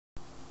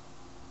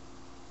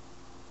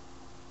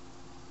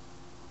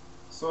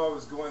So I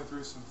was going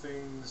through some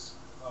things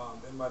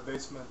in my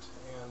basement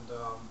and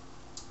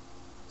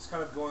just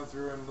kind of going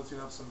through and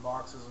lifting up some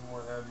boxes and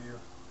what have you.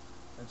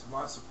 And to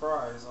my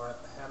surprise, I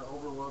had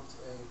overlooked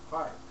a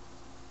pipe.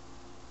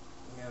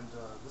 And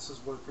this is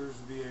what appears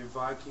to be a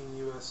Viking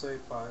USA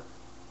pipe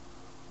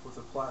with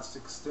a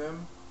plastic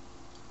stem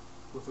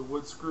with a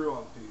wood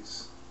screw-on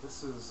piece.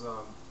 This is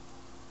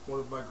one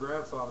of my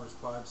grandfather's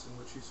pipes in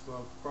which he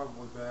smoked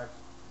probably back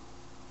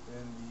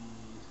in the,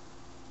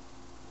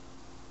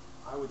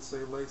 I would say,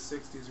 late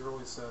 60s,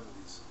 early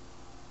 70s.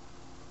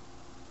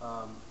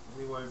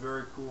 Anyway,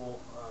 very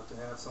cool to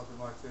have something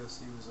like this.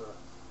 He was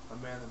a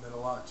man that meant a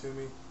lot to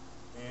me,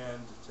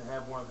 and to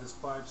have one of his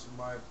pipes in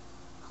my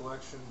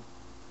collection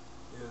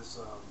is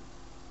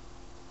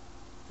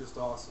just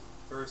awesome.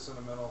 Very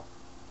sentimental,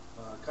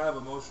 kind of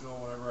emotional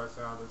whenever I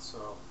found it,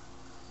 so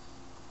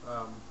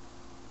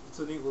it's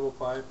a neat little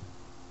pipe.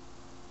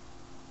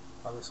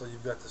 Obviously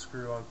you've got the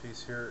screw-on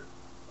piece here.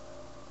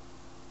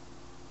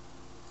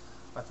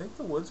 I think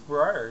the wood's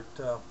Briar.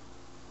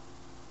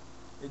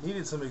 It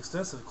needed some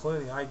extensive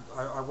cleaning. I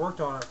worked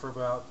on it for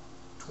about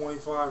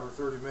 25 or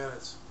 30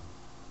 minutes,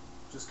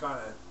 just kind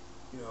of,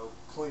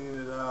 cleaning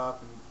it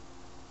up and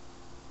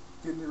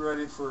getting it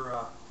ready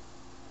for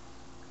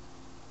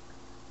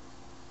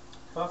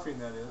puffing,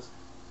 that is.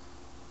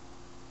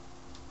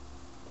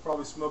 I'll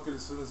probably smoke it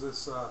as soon as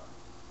this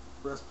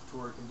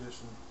respiratory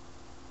condition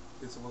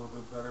gets a little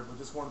bit better, but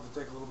just wanted to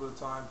take a little bit of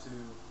time to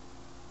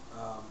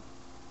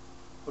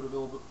put a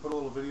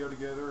little video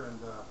together and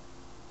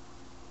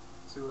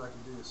see what I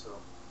can do. So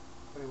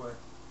anyway,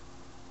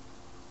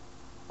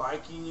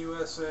 Viking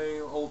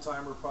USA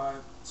old-timer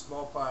pipe,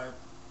 small pipe.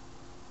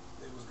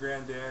 It was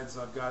Granddad's.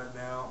 I've got it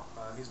now.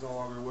 He's no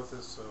longer with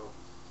us, so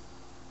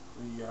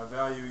the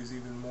value is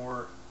even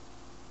more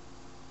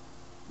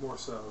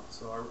so.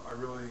 So I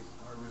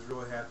was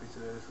really happy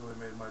today. This really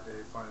made my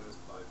day finding this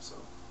pipe. So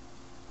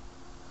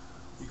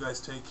you guys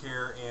take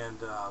care, and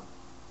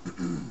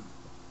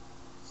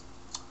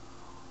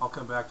I'll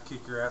come back to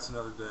kick your ass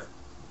another day.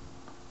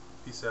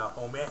 Peace out,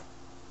 homie. If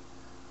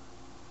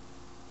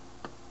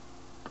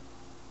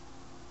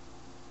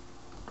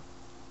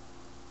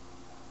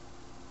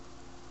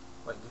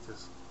I can get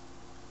this.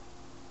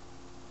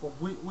 Well,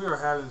 we are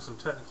having some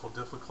technical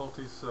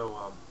difficulties,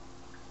 so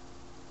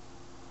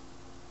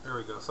there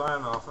we go.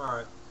 Signing off. All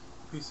right.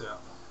 Peace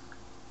out.